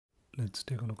let's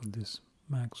take a look at this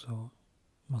Maxo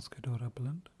Mosquito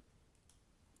Repellent.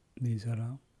 These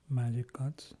are magic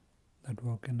cards that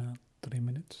work in 3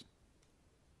 minutes,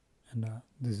 and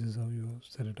this is how you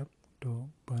set it up to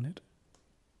burn it.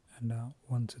 And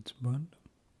once it's burned,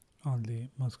 all the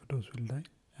mosquitoes will die,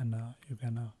 and you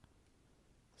can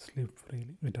sleep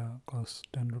freely. It costs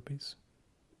 10 rupees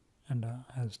and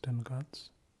has 10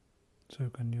 cards, so you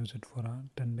can use it for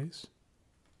 10 days.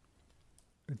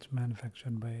 It's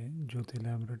manufactured by Jyoti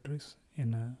Laboratories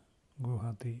in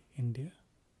Guwahati, India.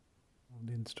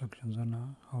 The instructions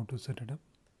on how to set it up.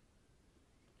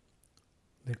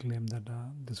 They claim that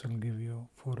this will give you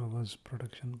 4 hours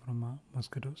protection from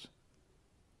mosquitoes.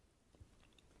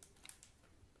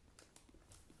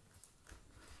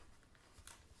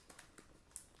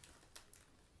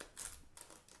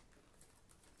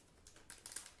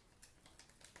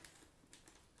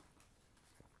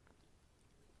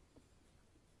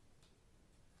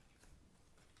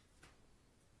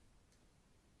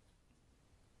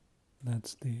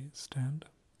 That's the stand.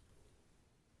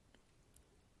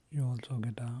 You also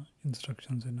get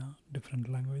instructions in different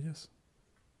languages.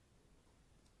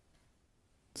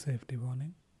 Safety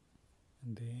warning,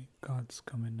 and the cards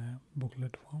come in a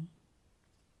booklet form.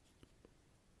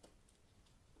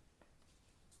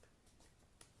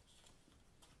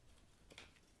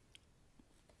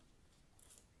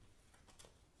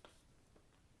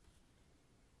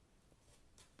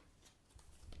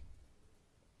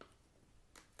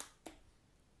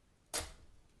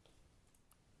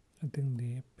 I think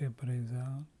the paper is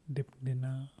dipped in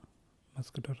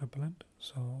mosquito repellent,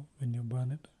 so when you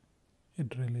burn it,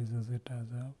 it releases it as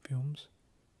fumes,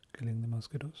 killing the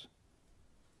mosquitoes.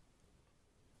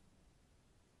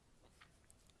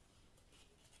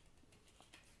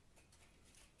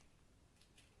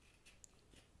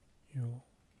 You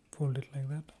fold it like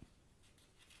that.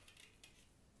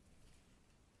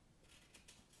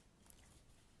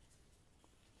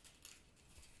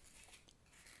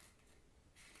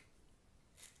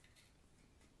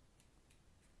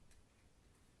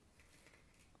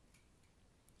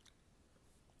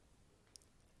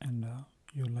 And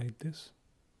you light this.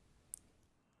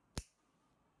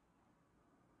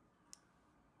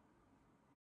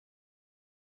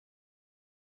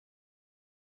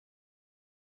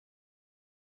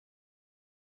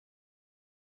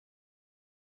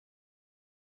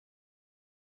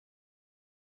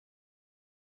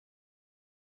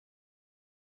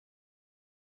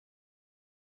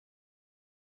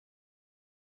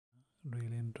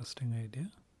 Really interesting idea,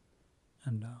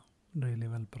 and really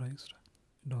well priced.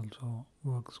 It also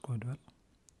works quite well.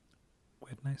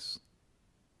 Quite nice.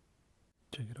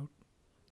 Check it out.